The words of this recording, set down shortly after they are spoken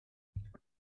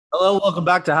Hello, welcome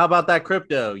back to How About That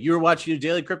Crypto. You are watching your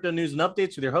daily crypto news and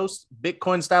updates with your host,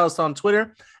 Bitcoin Stylist on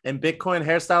Twitter and Bitcoin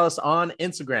Hairstylist on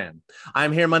Instagram.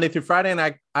 I'm here Monday through Friday, and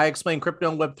I explain crypto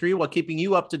and Web3 while keeping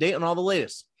you up to date on all the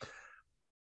latest.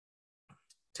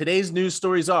 Today's news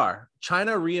stories are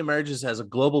China reemerges as a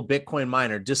global Bitcoin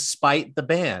miner despite the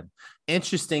ban.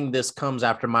 Interesting, this comes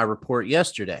after my report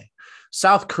yesterday.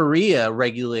 South Korea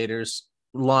regulators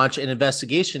launch an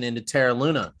investigation into Terra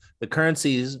Luna, the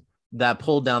currencies that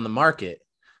pulled down the market,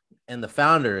 and the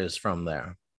founder is from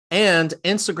there. And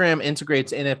Instagram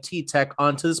integrates NFT tech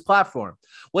onto this platform.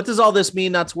 What does all this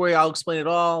mean? Not to worry, I'll explain it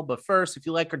all. But first, if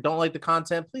you like or don't like the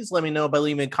content, please let me know by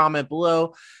leaving a comment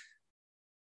below.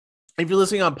 If you're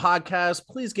listening on podcast,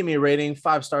 please give me a rating.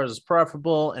 5 stars is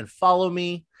preferable, and follow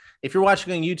me. If you're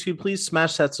watching on YouTube, please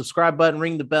smash that subscribe button,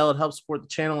 ring the bell. It helps support the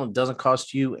channel and doesn't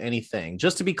cost you anything.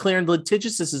 Just to be clear and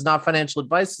litigious, this is not financial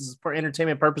advice. This is for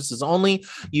entertainment purposes only.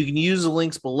 You can use the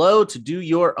links below to do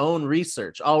your own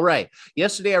research. All right.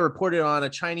 Yesterday, I reported on a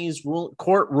Chinese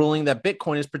court ruling that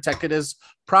Bitcoin is protected as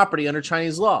property under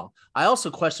Chinese law. I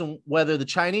also questioned whether the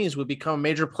Chinese would become a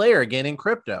major player again in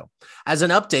crypto. As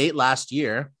an update, last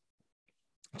year,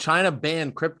 China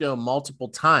banned crypto multiple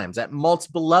times at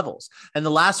multiple levels. And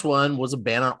the last one was a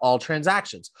ban on all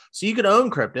transactions. So you could own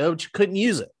crypto, but you couldn't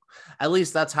use it. At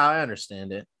least that's how I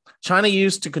understand it. China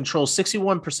used to control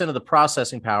 61% of the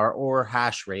processing power, or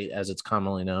hash rate, as it's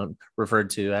commonly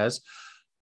referred to as,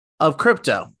 of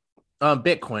crypto,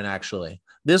 Bitcoin, actually.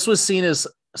 This was seen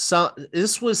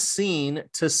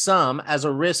to some as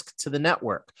a risk to the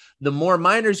network. The more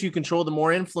miners you control, the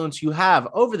more influence you have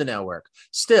over the network.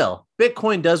 Still,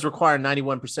 Bitcoin does require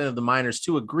 91% of the miners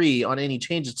to agree on any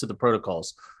changes to the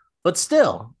protocols, but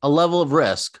still a level of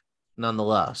risk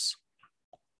nonetheless.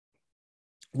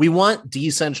 We want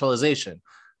decentralization.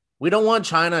 We don't want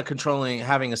China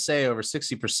having a say over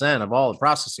 60% of all the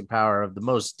processing power of the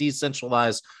most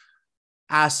decentralized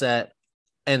asset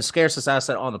and scarcest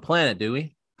asset on the planet, do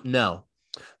we? No.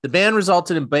 The ban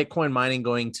resulted in Bitcoin mining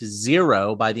going to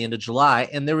zero by the end of July,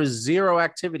 and there was zero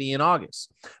activity in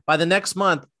August. By the next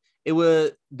month, they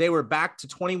were back to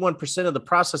 21% of the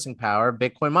processing power of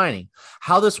Bitcoin mining.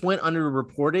 How this went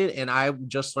underreported, and I'm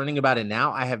just learning about it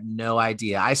now, I have no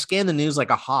idea. I scan the news like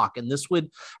a hawk, and this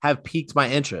would have piqued my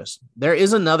interest. There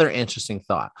is another interesting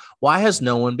thought. Why has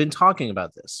no one been talking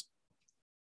about this?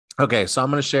 Okay, so I'm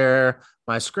going to share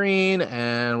my screen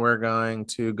and we're going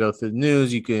to go through the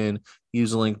news. You can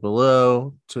use the link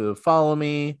below to follow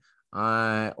me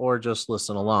or just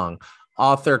listen along.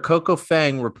 Author Coco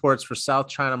Feng reports for South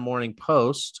China Morning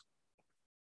Post.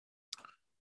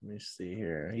 Let me see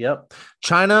here. Yep.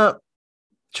 China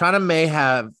may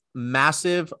have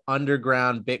massive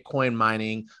underground Bitcoin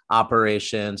mining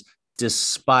operations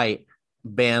despite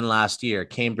ban last year.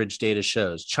 Cambridge data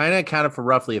shows China accounted for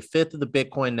roughly a fifth of the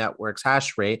Bitcoin network's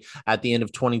hash rate at the end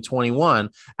of 2021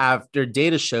 after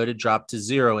data showed it dropped to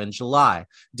zero in July.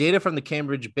 Data from the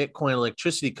Cambridge Bitcoin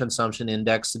Electricity Consumption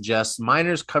Index suggests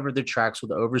miners covered their tracks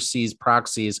with overseas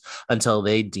proxies until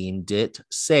they deemed it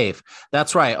safe.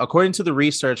 That's right. According to the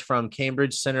research from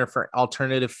Cambridge Center for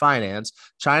Alternative Finance,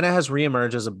 China has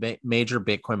reemerged as a major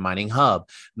Bitcoin mining hub.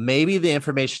 Maybe the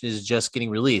information is just getting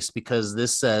released because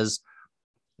this says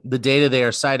the data they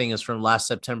are citing is from last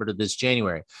September to this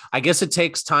January. I guess it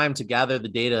takes time to gather the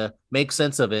data, make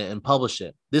sense of it, and publish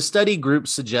it. This study group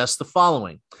suggests the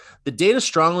following. The data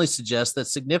strongly suggests that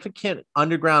significant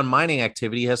underground mining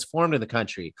activity has formed in the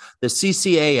country. The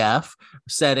CCAF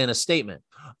said in a statement,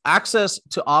 access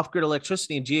to off-grid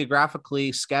electricity and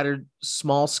geographically scattered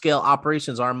small-scale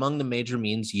operations are among the major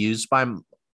means used by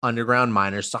underground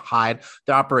miners to hide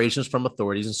their operations from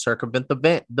authorities and circumvent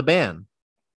the ban.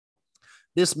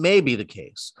 This may be the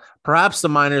case. Perhaps the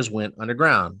miners went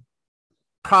underground.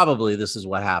 Probably this is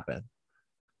what happened.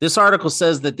 This article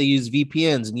says that they use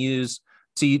VPNs and use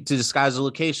to disguise the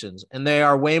locations, and they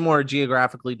are way more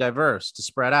geographically diverse to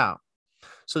spread out.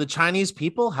 So the Chinese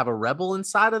people have a rebel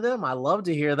inside of them. I love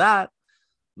to hear that.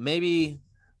 Maybe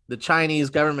the Chinese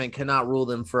government cannot rule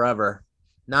them forever.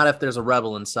 Not if there's a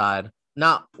rebel inside.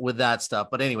 Not with that stuff.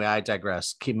 But anyway, I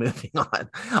digress. Keep moving on.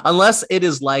 Unless it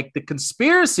is like the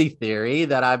conspiracy theory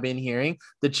that I've been hearing,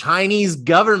 the Chinese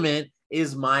government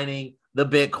is mining the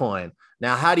Bitcoin.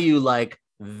 Now, how do you like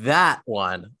that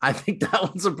one? I think that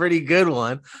one's a pretty good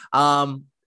one.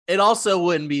 It also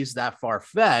wouldn't be that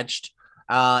far-fetched.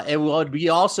 It would be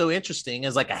also interesting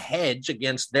as like a hedge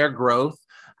against their growth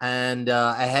and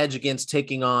a hedge against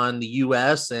taking on the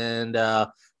U.S. and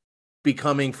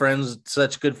becoming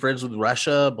such good friends with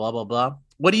Russia, blah, blah, blah.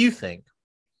 What do you think?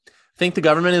 Think the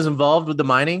government is involved with the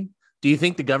mining? Do you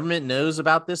think the government knows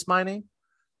about this mining?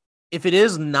 If it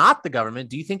is not the government,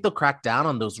 do you think they'll crack down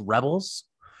on those rebels?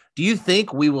 Do you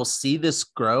think we will see this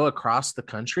grow across the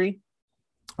country?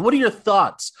 What are your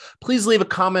thoughts? Please leave a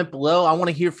comment below. I want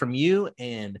to hear from you.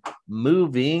 And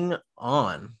moving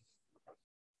on.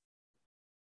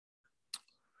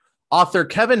 Author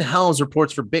Kevin Helms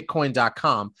reports for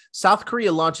Bitcoin.com, South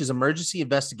Korea launches emergency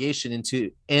investigation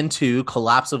into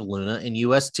collapse of Luna and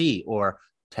UST, or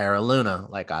Terra Luna,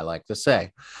 like I like to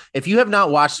say. If you have not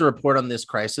watched the report on this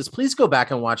crisis, please go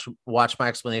back and watch my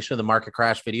explanation of the market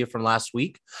crash video from last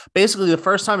week. Basically, the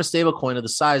first time a stablecoin of the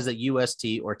size that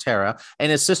UST or Terra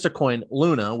and its sister coin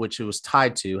Luna, which it was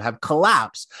tied to, have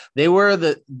collapsed.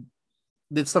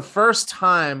 It's the first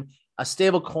time a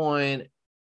stablecoin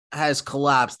has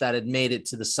collapsed that had made it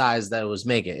to the size that it was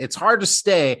making. It's hard to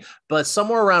stay, but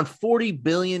somewhere around $40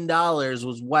 billion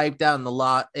was wiped out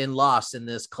and lost in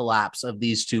this collapse of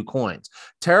these two coins.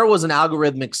 Terra was an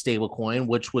algorithmic stablecoin,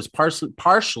 which was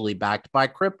partially backed by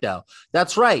crypto.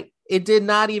 That's right. It did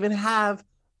not even have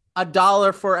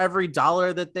 $1 for every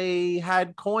dollar that they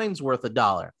had coins worth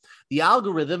 $1. The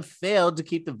algorithm failed to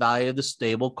keep the value of the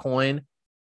stablecoin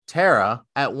Terra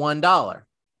at $1.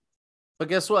 But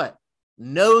guess what?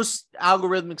 No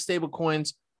algorithmic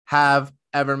stablecoins have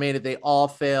ever made it. They all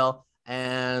fail.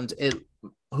 And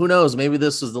who knows? Maybe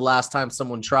this was the last time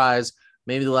someone tries.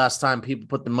 Maybe the last time people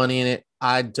put the money in it.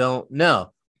 I don't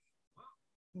know.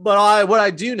 But what I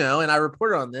do know, and I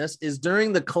reported on this, is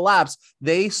during the collapse,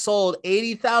 they sold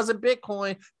 80,000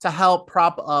 Bitcoin to help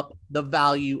prop up the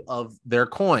value of their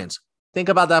coins. Think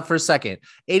about that for a second.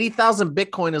 80,000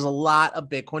 Bitcoin is a lot of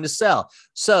Bitcoin to sell.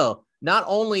 So not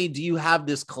only do you have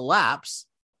this collapse,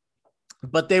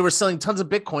 but they were selling tons of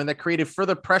Bitcoin that created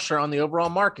further pressure on the overall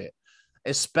market,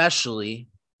 especially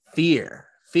fear.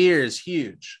 Fear is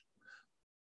huge.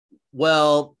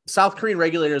 Well, South Korean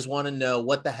regulators want to know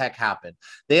what the heck happened.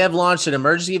 They have launched an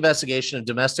emergency investigation of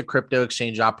domestic crypto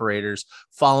exchange operators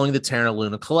following the Terra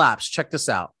Luna collapse. Check this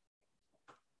out.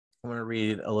 I'm going to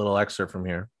read a little excerpt from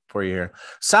here for you here.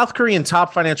 South Korean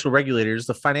top financial regulators,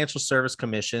 the Financial Service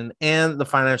Commission and the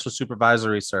Financial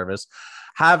Supervisory Service,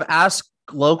 have asked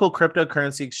local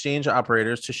cryptocurrency exchange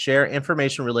operators to share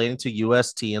information relating to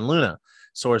UST and Luna,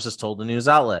 sources told the news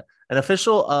outlet. An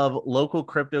official of local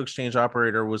crypto exchange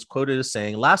operator was quoted as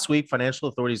saying, last week, financial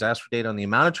authorities asked for data on the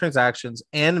amount of transactions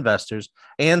and investors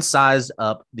and sized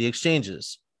up the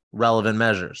exchanges. Relevant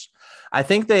measures. I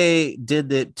think they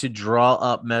did it to draw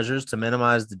up measures to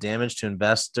minimize the damage to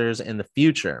investors in the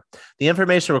future. The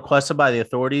information requested by the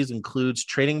authorities includes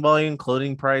trading volume,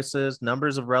 closing prices,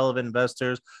 numbers of relevant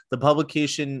investors. The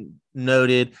publication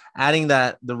noted, adding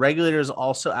that the regulators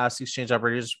also asked exchange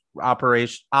operators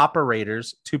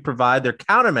to provide their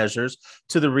countermeasures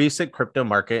to the recent crypto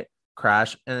market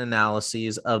crash and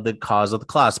analyses of the cause of the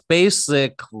collapse.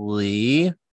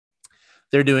 Basically,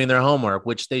 they're doing their homework,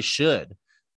 which they should.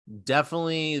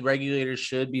 Definitely, regulators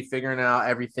should be figuring out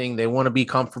everything. They want to be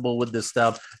comfortable with this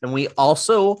stuff. And we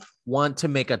also want to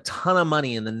make a ton of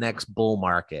money in the next bull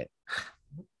market.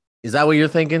 Is that what you're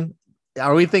thinking?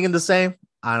 Are we thinking the same?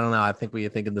 I don't know. I think we're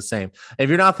thinking the same. If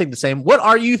you're not thinking the same, what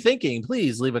are you thinking?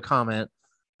 Please leave a comment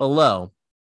below.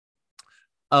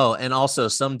 Oh, and also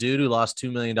some dude who lost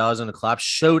 $2 million in a collapse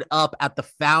showed up at the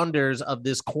founders of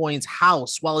this coin's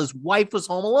house while his wife was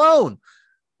home alone.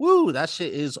 Woo, that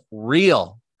shit is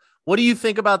real. What do you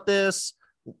think about this?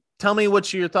 Tell me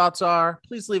what your thoughts are.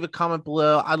 Please leave a comment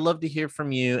below. I'd love to hear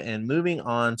from you. And moving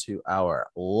on to our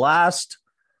last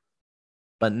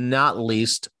but not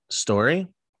least story.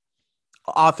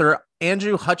 Author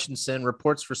Andrew Hutchinson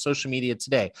reports for Social Media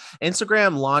Today.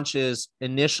 Instagram launches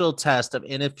initial test of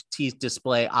NFT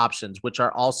display options, which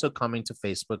are also coming to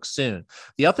Facebook soon.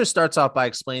 The author starts off by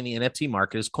explaining the NFT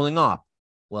market is cooling off.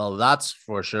 Well, that's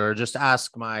for sure. Just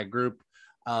ask my group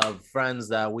of friends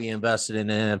that we invested in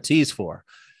NFTs for.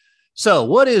 So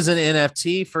what is an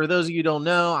NFT? For those of you who don't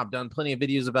know, I've done plenty of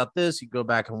videos about this. You go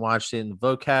back and watch it in the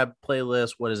vocab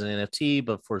playlist. What is an NFT?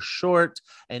 But for short,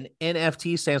 an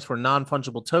NFT stands for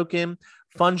non-fungible token.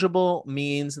 Fungible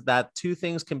means that two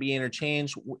things can be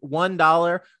interchanged.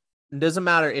 $1, it doesn't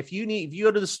matter if you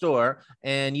go to the store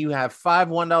and you have 5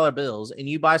 $1 bills and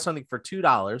you buy something for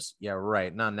 $2. Yeah,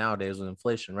 right. Not nowadays with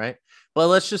inflation, right? But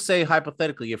let's just say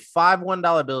hypothetically, you have 5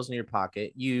 $1 bills in your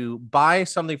pocket. You buy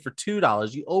something for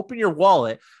 $2. You open your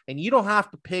wallet and you don't have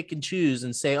to pick and choose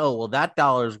and say, oh, well, that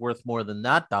dollar is worth more than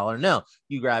that dollar. No,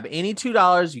 you grab any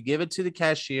 $2, you give it to the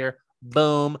cashier.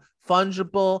 Boom.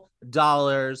 Fungible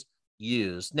dollars.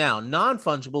 used. Now,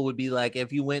 non-fungible would be like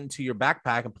if you went into your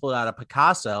backpack and pulled out a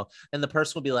Picasso, and the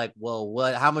person would be like, well,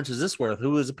 what, how much is this worth?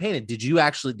 Who was it painted? Did you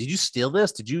steal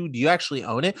this? Do you actually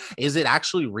own it? Is it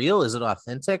actually real? Is it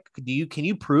authentic? Can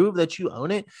you prove that you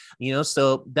own it?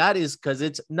 So that is because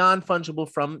it's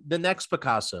non-fungible from the next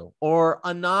Picasso or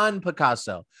a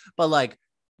non-Picasso. But like,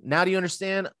 now do you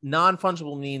understand?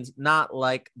 Non-fungible means not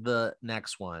like the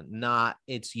next one, not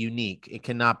it's unique. It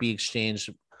cannot be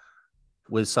exchanged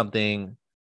with something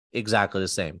exactly the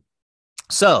same.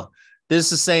 So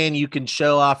this is saying you can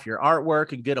show off your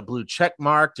artwork and get a blue check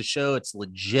mark to show it's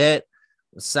legit.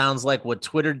 It sounds like what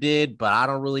Twitter did, but I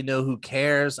don't really know who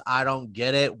cares. I don't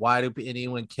get it. Why do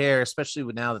anyone care, especially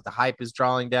now that the hype is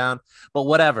drawing down? But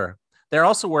whatever. They're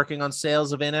also working on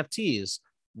sales of NFTs.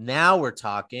 Now we're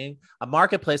talking a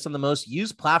marketplace on the most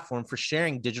used platform for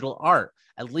sharing digital art,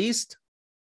 at least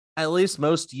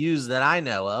most used that I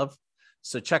know of.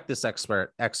 So check this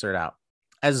excerpt out.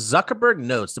 As Zuckerberg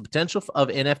notes, the potential of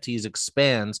NFTs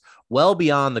expands well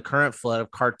beyond the current flood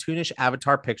of cartoonish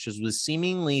avatar pictures with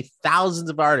seemingly thousands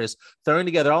of artists throwing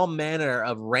together all manner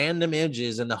of random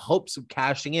images in the hopes of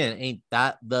cashing in. Ain't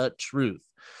that the truth?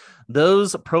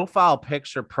 Those profile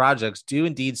picture projects do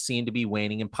indeed seem to be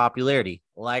waning in popularity.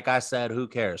 Like I said, who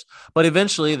cares? But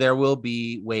eventually there will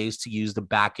be ways to use the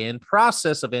back-end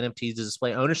process of NFTs to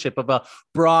display ownership of a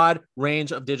broad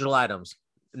range of digital items.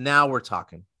 Now we're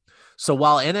talking. So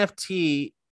while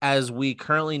NFT, as we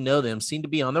currently know them, seem to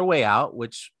be on their way out,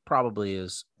 which probably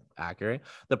is accurate,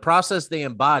 the process they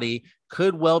embody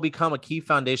could well become a key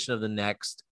foundation of the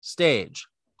next stage.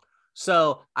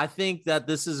 So I think that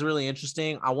this is really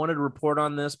interesting. I wanted to report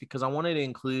on this because I wanted to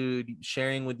include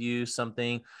sharing with you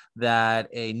something that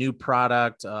a new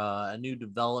product, a new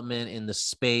development in the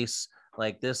space.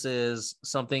 Like this is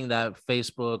something that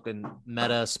Facebook and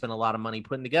Meta spent a lot of money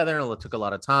putting together, and it took a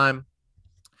lot of time.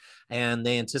 And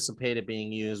they anticipate it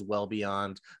being used well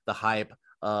beyond the hype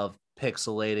of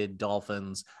pixelated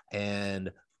dolphins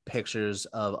and pictures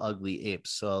of ugly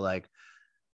apes. So like,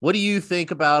 what do you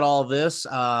think about all this?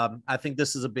 I think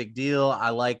this is a big deal. I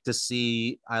like to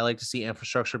see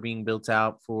infrastructure being built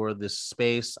out for this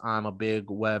space. I'm a big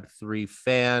Web3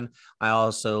 fan. I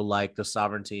also like the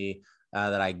sovereignty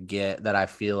that I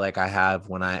feel like I have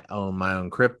when I own my own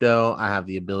crypto. I have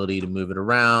the ability to move it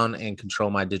around and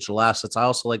control my digital assets. I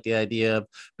also like the idea of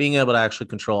being able to actually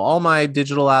control all my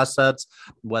digital assets,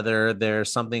 whether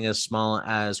there's something as small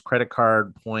as credit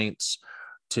card points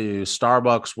to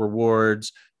Starbucks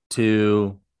rewards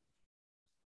to,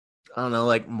 I don't know,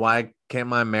 like, why can't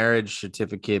my marriage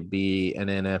certificate be an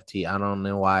NFT? I don't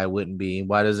know why it wouldn't be.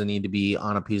 Why does it need to be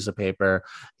on a piece of paper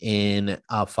in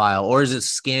a file? Or is it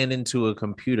scanned into a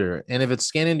computer? And if it's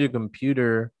scanned into a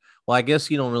computer, well, I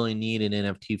guess you don't really need an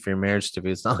NFT for your marriage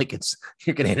certificate. It's not like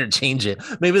you're going to interchange it.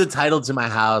 Maybe the title to my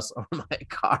house or my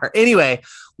car. Anyway,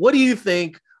 what do you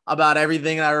think about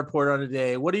everything I reported on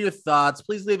today? What are your thoughts?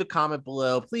 Please leave a comment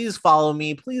below. Please follow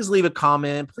me. Please leave a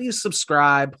comment. Please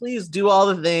subscribe. Please do all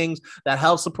the things that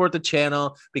help support the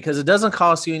channel because it doesn't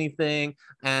cost you anything.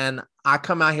 And I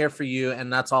come out here for you,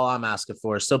 and that's all I'm asking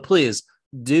for. So please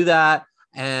do that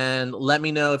and let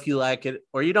me know if you like it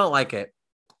or you don't like it.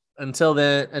 Until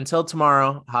then, until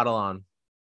tomorrow, hodl on.